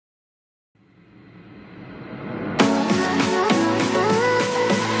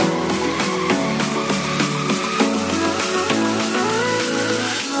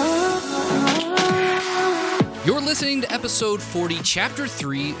listening to episode 40, chapter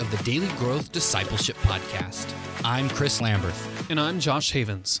 3 of the Daily Growth Discipleship Podcast. I'm Chris Lamberth. And I'm Josh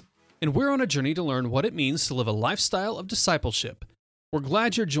Havens. And we're on a journey to learn what it means to live a lifestyle of discipleship. We're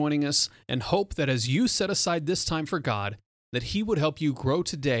glad you're joining us and hope that as you set aside this time for God, that He would help you grow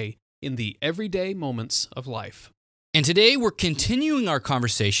today in the everyday moments of life. And today we're continuing our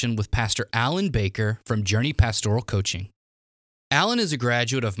conversation with Pastor Alan Baker from Journey Pastoral Coaching. Alan is a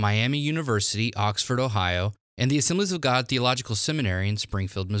graduate of Miami University, Oxford, Ohio, and the Assemblies of God Theological Seminary in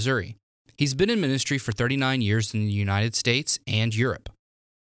Springfield, Missouri. He's been in ministry for 39 years in the United States and Europe.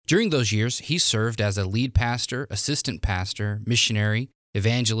 During those years, he served as a lead pastor, assistant pastor, missionary,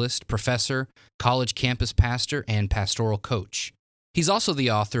 evangelist, professor, college campus pastor, and pastoral coach. He's also the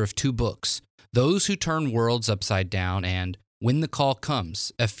author of 2 books, Those Who Turn Worlds Upside Down and When the Call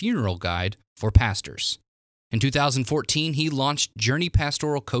Comes, a funeral guide for pastors. In 2014, he launched Journey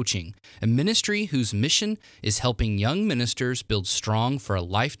Pastoral Coaching, a ministry whose mission is helping young ministers build strong for a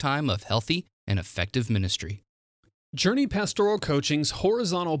lifetime of healthy and effective ministry. Journey Pastoral Coaching's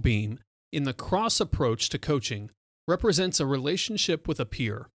horizontal beam in the cross approach to coaching represents a relationship with a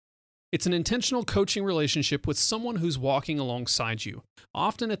peer. It's an intentional coaching relationship with someone who's walking alongside you,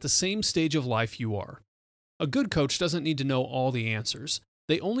 often at the same stage of life you are. A good coach doesn't need to know all the answers.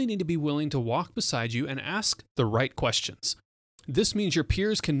 They only need to be willing to walk beside you and ask the right questions. This means your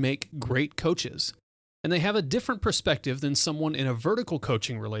peers can make great coaches, and they have a different perspective than someone in a vertical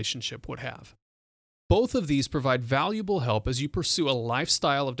coaching relationship would have. Both of these provide valuable help as you pursue a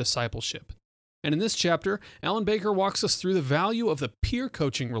lifestyle of discipleship. And in this chapter, Alan Baker walks us through the value of the peer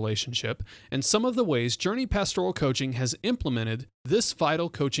coaching relationship and some of the ways Journey Pastoral Coaching has implemented this vital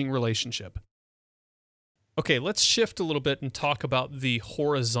coaching relationship. Okay, let's shift a little bit and talk about the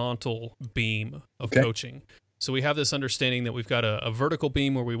horizontal beam of coaching. So we have this understanding that we've got a vertical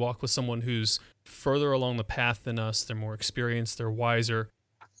beam where we walk with someone who's further along the path than us. They're more experienced, they're wiser,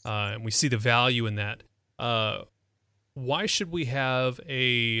 and we see the value in that. Why should we have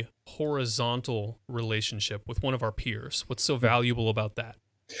a horizontal relationship with one of our peers? What's so valuable about that?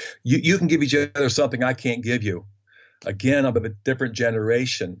 You can give each other something I can't give you. Again, I'm of a different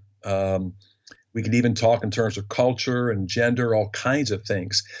generation. We can even talk in terms of culture and gender, all kinds of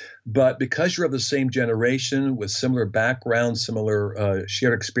things. But because you're of the same generation with similar backgrounds, similar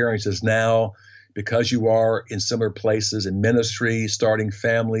shared experiences now, because you are in similar places in ministry, starting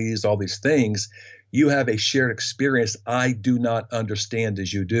families, all these things, you have a shared experience I do not understand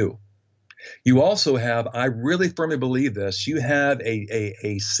as you do. You also have, I really firmly believe this, you have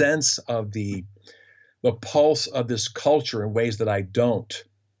a sense of the pulse of this culture in ways that I don't.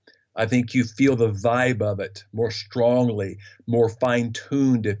 I think you feel the vibe of it more strongly, more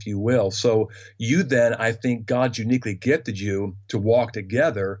fine-tuned, if you will. So you then, I think God uniquely gifted you to walk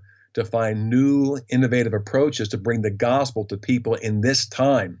together to find new, innovative approaches to bring the gospel to people in this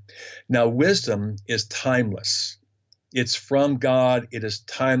time. Now, wisdom is timeless. It's from God. It is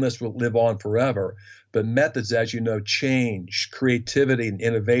timeless, will live on forever. But methods, as you know, change. Creativity and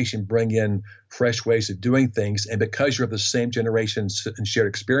innovation bring in fresh ways of doing things. And because you're of the same generation and shared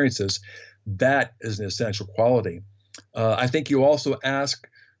experiences, that is an essential quality. I think you also ask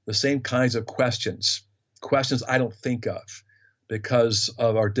the same kinds of questions I don't think of because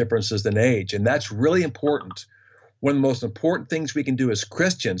of our differences in age. And that's really important. One of the most important things we can do as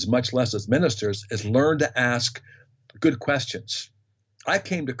Christians, much less as ministers, is learn to ask good questions. I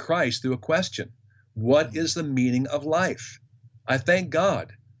came to Christ through a question. What is the meaning of life? I thank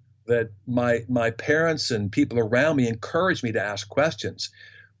God that my parents and people around me encouraged me to ask questions.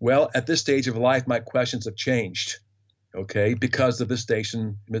 Well, at this stage of life, my questions have changed, okay, because of this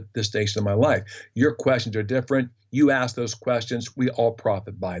station of my life. Your questions are different. You ask those questions. We all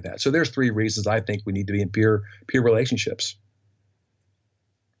profit by that. So there's 3 reasons I think we need to be in peer relationships.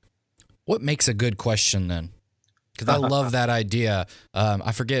 What makes a good question then? Because I love that idea.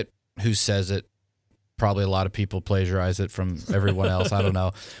 I forget who says it. Probably a lot of people plagiarize it from everyone else. I don't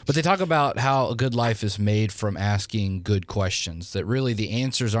know. But they talk about how a good life is made from asking good questions, that really the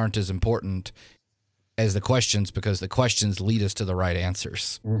answers aren't as important as the questions because the questions lead us to the right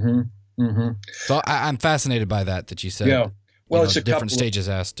answers. Mm-hmm. Mm-hmm. So I'm fascinated by that you said. Yeah. Well, it's different stages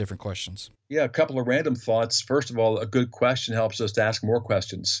ask different questions. Yeah, a couple of random thoughts. First of all, a good question helps us to ask more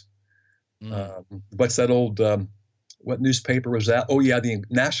questions. What's that old... what newspaper was that? Oh, yeah, the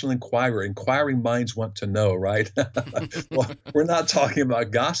National Enquirer. Inquiring minds want to know, right? Well, we're not talking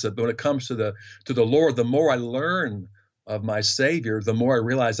about gossip, but when it comes to the Lord, the more I learn of my Savior, the more I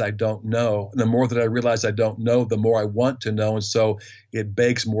realize I don't know. And the more that I realize I don't know, the more I want to know. And so it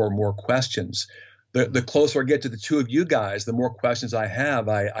begs more and more questions. The closer I get to the two of you guys, the more questions I have.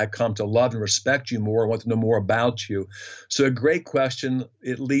 I come to love and respect you more. I want to know more about you. So a great question,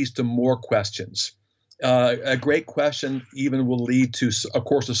 it leads to more questions. A great question even will lead to, of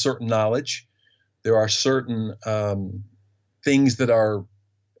course, a certain knowledge. There are certain things that are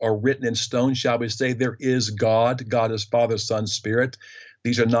written in stone, shall we say. There is God. God is Father, Son, Spirit.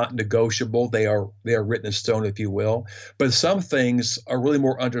 These are not negotiable. They are written in stone, if you will. But some things are really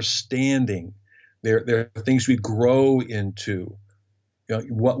more understanding. They're things we grow into. You know,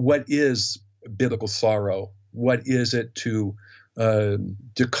 what is biblical sorrow? What is it to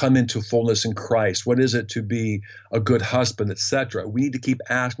come into fullness in Christ? What is it to be a good husband, etc.? We need to keep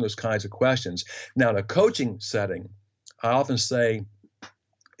asking those kinds of questions. Now, in a coaching setting, I often say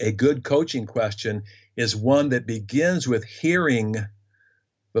a good coaching question is one that begins with hearing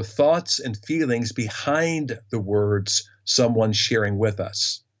the thoughts and feelings behind the words someone's sharing with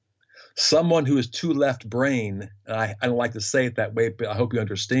us. Someone who is too left brain, and I don't like to say it that way, but I hope you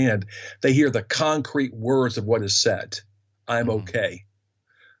understand, they hear the concrete words of what is said. I'm okay.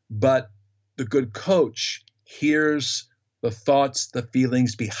 But the good coach hears the thoughts, the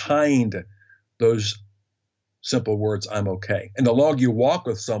feelings behind those simple words, I'm okay. And the longer you walk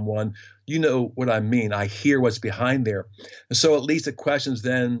with someone, you know what I mean. I hear what's behind there. And so it leads to questions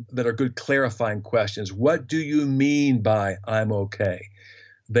then that are good clarifying questions. What do you mean by I'm okay?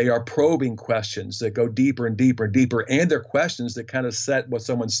 They are probing questions that go deeper and deeper and deeper, and they're questions that kind of set what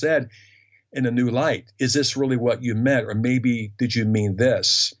someone said in a new light. Is this really what you meant? Or maybe did you mean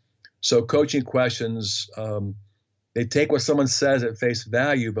this? So coaching questions, they take what someone says at face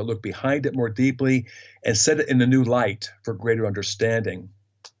value, but look behind it more deeply and set it in a new light for greater understanding.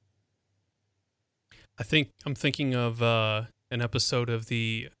 I'm thinking of an episode of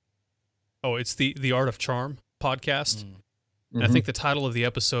it's the Art of Charm podcast. And I think the title of the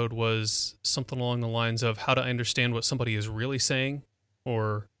episode was something along the lines of how to understand what somebody is really saying,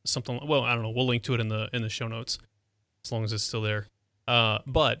 or something. Well, I don't know. We'll link to it in the show notes as long as it's still there.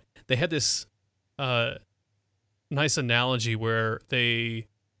 But they had this nice analogy where they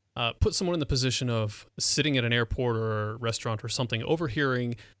put someone in the position of sitting at an airport or a restaurant or something,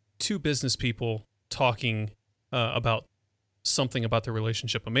 overhearing two business people talking about something about their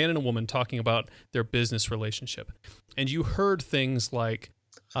relationship, a man and a woman talking about their business relationship. And you heard things like,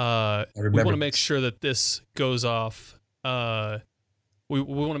 we want to make sure that this goes off, we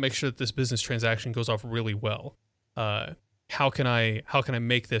want to make sure that this business transaction goes off really well. How can I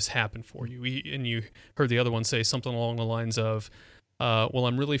make this happen for you? And you heard the other one say something along the lines of, well,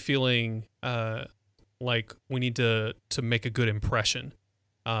 I'm really feeling like we need to make a good impression.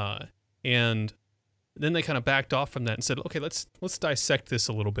 And then they kind of backed off from that and said, okay, let's dissect this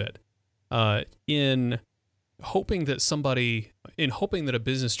a little bit. In hoping that a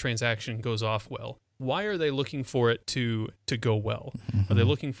business transaction goes off well, why are they looking for it to go well? Are they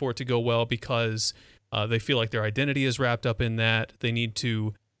looking for it to go well because they feel like their identity is wrapped up in that? They need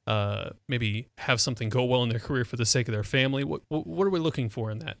to maybe have something go well in their career for the sake of their family? What are we looking for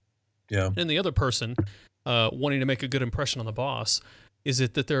in that? Yeah. And the other person wanting to make a good impression on the boss, is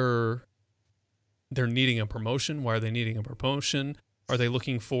it that they're needing a promotion? Why are they needing a promotion? Are they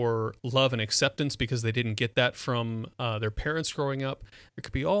looking for love and acceptance because they didn't get that from their parents growing up? There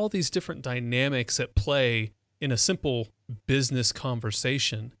could be all these different dynamics at play in a simple business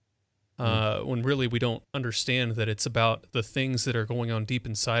conversation when really we don't understand that it's about the things that are going on deep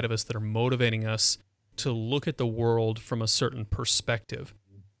inside of us that are motivating us to look at the world from a certain perspective.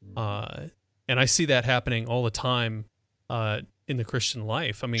 And I see that happening all the time in the Christian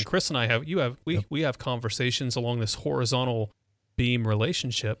life. I mean, Chris and I we have conversations along this horizontal beam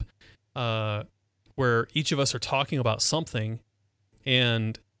relationship where each of us are talking about something,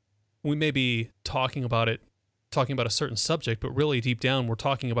 and we may be talking about a certain subject, but really deep down we're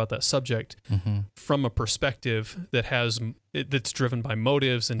talking about that subject from a perspective that's driven by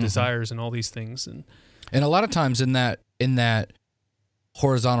motives and desires and all these things. And a lot of times in that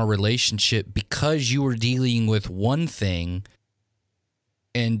horizontal relationship, because you were dealing with one thing,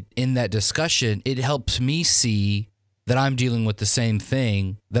 and in that discussion, it helps me see that I'm dealing with the same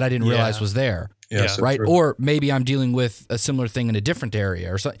thing that I didn't realize was there. Yeah, so right? true. Or maybe I'm dealing with a similar thing in a different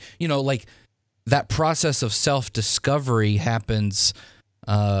area or something. You know, like that process of self-discovery happens,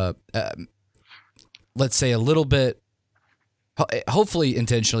 let's say a little bit, hopefully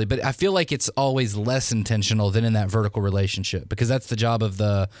intentionally, but I feel like it's always less intentional than in that vertical relationship, because that's the job of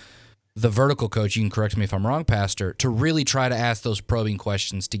the vertical coach. You can correct me if I'm wrong, Pastor, to really try to ask those probing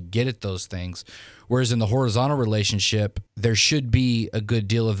questions to get at those things. Whereas in the horizontal relationship, there should be a good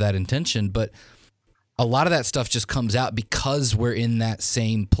deal of that intention, but a lot of that stuff just comes out because we're in that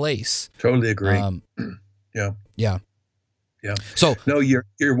same place. Totally agree. Yeah. Yeah. Yeah. So no, you're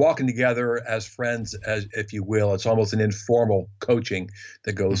walking together as friends, as if you will. It's almost an informal coaching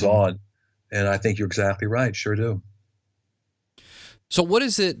that goes on. And I think you're exactly right. Sure do. So what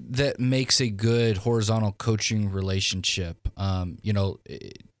is it that makes a good horizontal coaching relationship?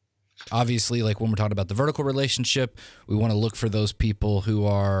 Obviously, like when we're talking about the vertical relationship, we want to look for those people who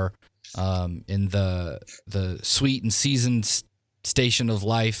are in the sweet and seasoned station of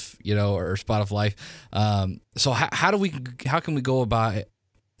life, or spot of life. So how can we go about it?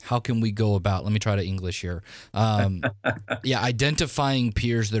 How can we go about, let me try to English here. Identifying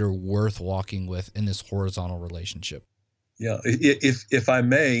peers that are worth walking with in this horizontal relationship. Yeah. If I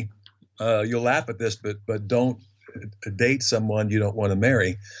may, you'll laugh at this, but don't date someone you don't want to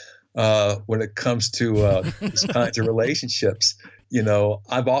marry. When it comes to these kinds of relationships,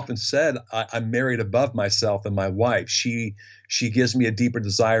 I've often said I'm married above myself and my wife. She gives me a deeper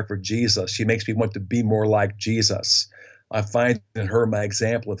desire for Jesus. She makes me want to be more like Jesus. I find in her my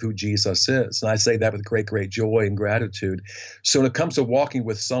example of who Jesus is. And I say that with great, great joy and gratitude. So when it comes to walking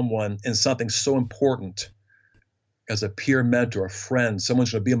with someone in something so important as a peer mentor, a friend,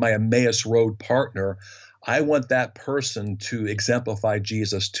 someone's going to be my Emmaus Road partner, I want that person to exemplify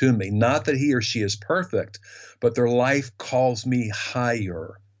Jesus to me. Not that he or she is perfect, but their life calls me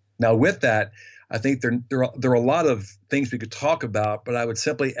higher. Now, with that, I think there are a lot of things we could talk about, but I would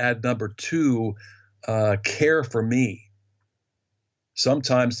simply add number 2, care for me.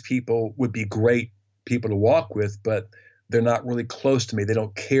 Sometimes people would be great people to walk with, but they're not really close to me. They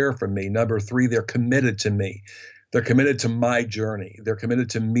don't care for me. Number 3, they're committed to me. They're committed to my journey. They're committed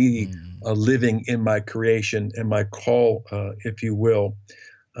to me living in my creation and my call, if you will.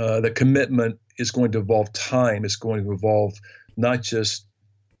 The commitment is going to involve time. It's going to involve not just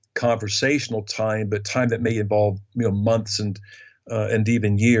conversational time, but time that may involve months and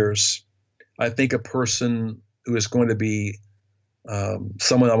even years. I think a person who is going to be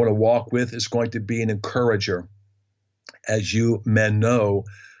someone I want to walk with is going to be an encourager. As you men know,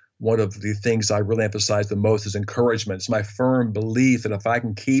 one of the things I really emphasize the most is encouragement. It's my firm belief that if I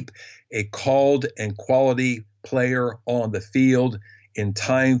can keep a called and quality player on the field in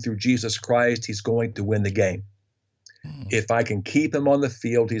time through Jesus Christ, he's going to win the game. If I can keep him on the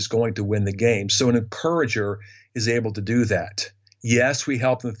field, he's going to win the game. So an encourager is able to do that. Yes, we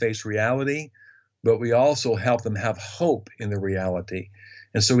help them face reality, but we also help them have hope in the reality.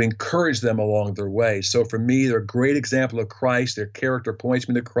 And so we encourage them along their way. So for me, they're a great example of Christ. Their character points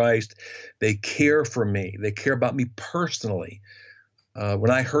me to Christ. They care for me. They care about me personally.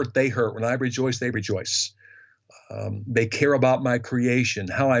 When I hurt, they hurt. When I rejoice, they rejoice. They care about my creation,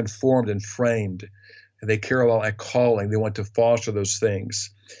 how I'm formed and framed. And they care about my calling. They want to foster those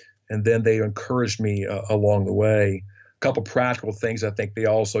things. And then they encourage me along the way. A couple practical things. I think they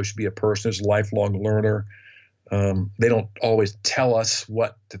also should be a person who's a lifelong learner. They don't always tell us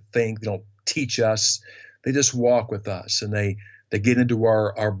what to think. They don't teach us. They just walk with us, and they get into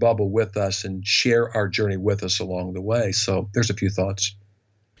our bubble with us and share our journey with us along the way. So there's a few thoughts.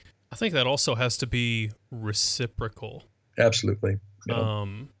 I think that also has to be reciprocal. Absolutely. Yeah.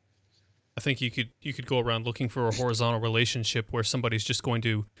 I think you could go around looking for a horizontal relationship where somebody's just going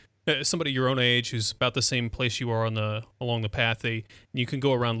to somebody your own age who's about the same place you are along the path. You can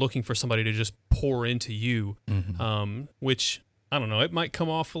go around looking for somebody to just pour into you, which I don't know. It might come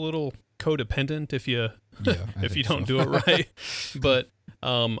off a little codependent if you don't do it right. But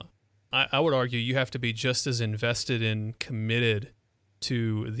I would argue you have to be just as invested and committed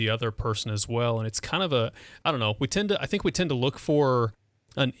to the other person as well. And it's kind of I don't know. I think we tend to look for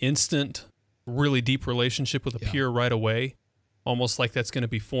an instant, really deep relationship with a peer right away. Almost like that's going to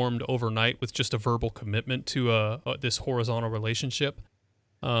be formed overnight with just a verbal commitment to this horizontal relationship.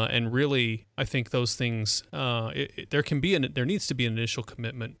 And really, I think those things, there needs to be an initial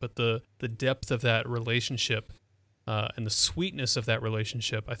commitment, but the depth of that relationship and the sweetness of that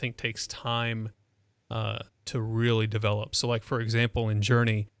relationship, I think, takes time to really develop. So, like, for example, in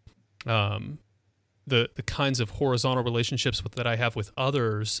Journey, the kinds of horizontal relationships that I have with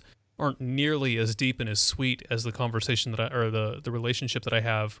others aren't nearly as deep and as sweet as the conversation the relationship that I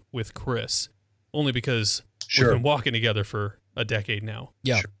have with Chris, only because we've been walking together for a decade now.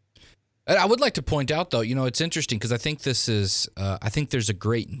 Yeah. Sure. I would like to point out, though, it's interesting because I think I think there's a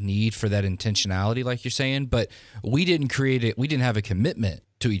great need for that intentionality, like you're saying, but we didn't create it. We didn't have a commitment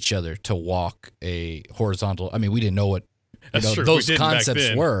to each other to walk a horizontal. I mean, we didn't know what those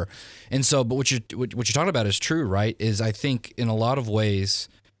concepts were. And so, but what you're talking about is true, right? Is I think in a lot of ways,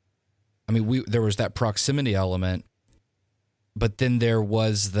 I mean, there was that proximity element, but then there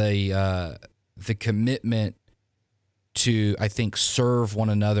was the the commitment to, I think, serve one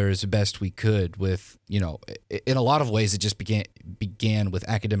another as best we could with, in a lot of ways, it just began with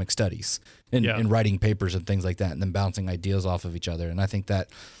academic studies and writing papers and things like that, and then bouncing ideas off of each other. And I think that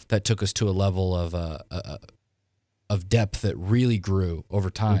took us to a level of depth that really grew over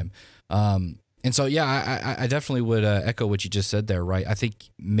time. And so, I definitely would echo what you just said there, right? I think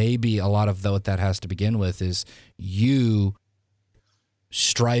maybe a lot of what that has to begin with is you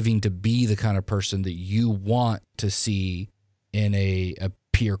striving to be the kind of person that you want to see in a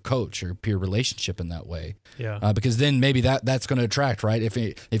peer coach or peer relationship in that way. Yeah. Because then maybe that's going to attract, right?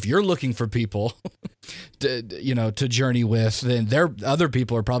 If you're looking for people to journey with, then other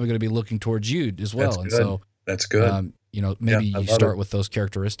people are probably going to be looking towards you as well. That's good. And so that's good. Maybe you start with those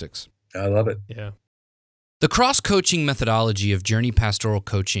characteristics. I love it. Yeah. The cross-coaching methodology of Journey Pastoral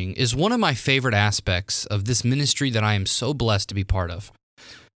Coaching is one of my favorite aspects of this ministry that I am so blessed to be part of.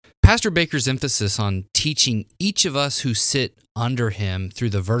 Pastor Baker's emphasis on teaching each of us who sit under him through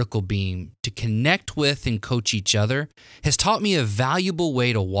the vertical beam to connect with and coach each other has taught me a valuable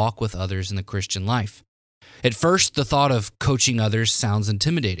way to walk with others in the Christian life. At first, the thought of coaching others sounds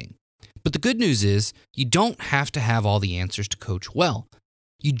intimidating. But the good news is you don't have to have all the answers to coach well.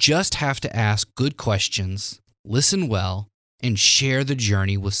 You just have to ask good questions, listen well, and share the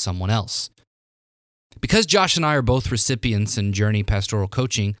journey with someone else. Because Josh and I are both recipients in Journey Pastoral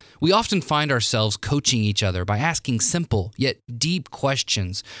Coaching, we often find ourselves coaching each other by asking simple yet deep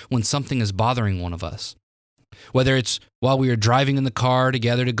questions when something is bothering one of us. Whether it's while we are driving in the car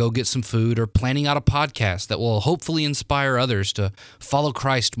together to go get some food or planning out a podcast that will hopefully inspire others to follow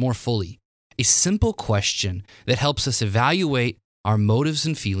Christ more fully, a simple question that helps us evaluate our motives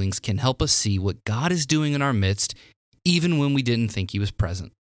and feelings can help us see what God is doing in our midst, even when we didn't think He was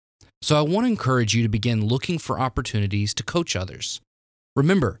present. So I want to encourage you to begin looking for opportunities to coach others.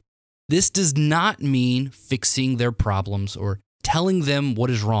 Remember, this does not mean fixing their problems or telling them what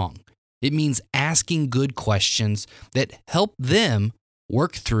is wrong. It means asking good questions that help them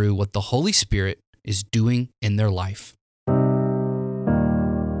work through what the Holy Spirit is doing in their life.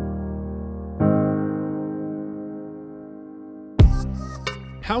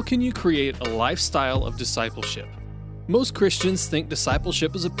 How can you create a lifestyle of discipleship? Most Christians think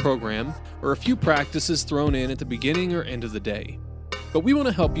discipleship is a program or a few practices thrown in at the beginning or end of the day. But we want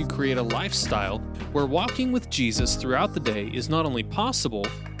to help you create a lifestyle where walking with Jesus throughout the day is not only possible,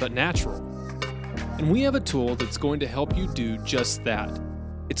 but natural. And we have a tool that's going to help you do just that.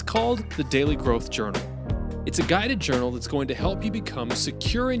 It's called the Daily Growth Journal. It's a guided journal that's going to help you become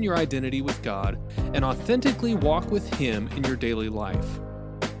secure in your identity with God and authentically walk with Him in your daily life.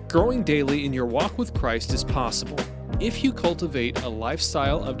 Growing daily in your walk with Christ is possible if you cultivate a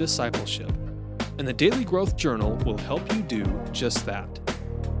lifestyle of discipleship, and the Daily Growth Journal will help you do just that.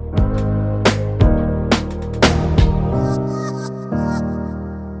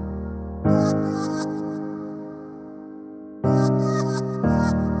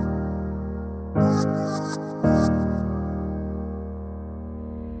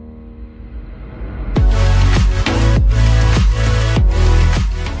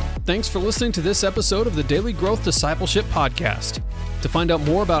 Thanks for listening to this episode of the Daily Growth Discipleship Podcast. To find out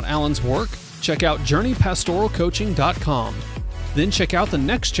more about Alan's work, check out journeypastoralcoaching.com. Then check out the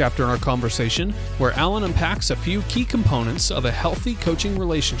next chapter in our conversation where Alan unpacks a few key components of a healthy coaching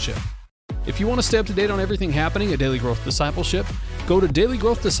relationship. If you want to stay up to date on everything happening at Daily Growth Discipleship, go to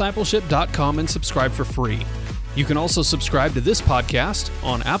dailygrowthdiscipleship.com and subscribe for free. You can also subscribe to this podcast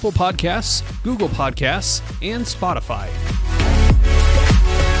on Apple Podcasts, Google Podcasts, and Spotify.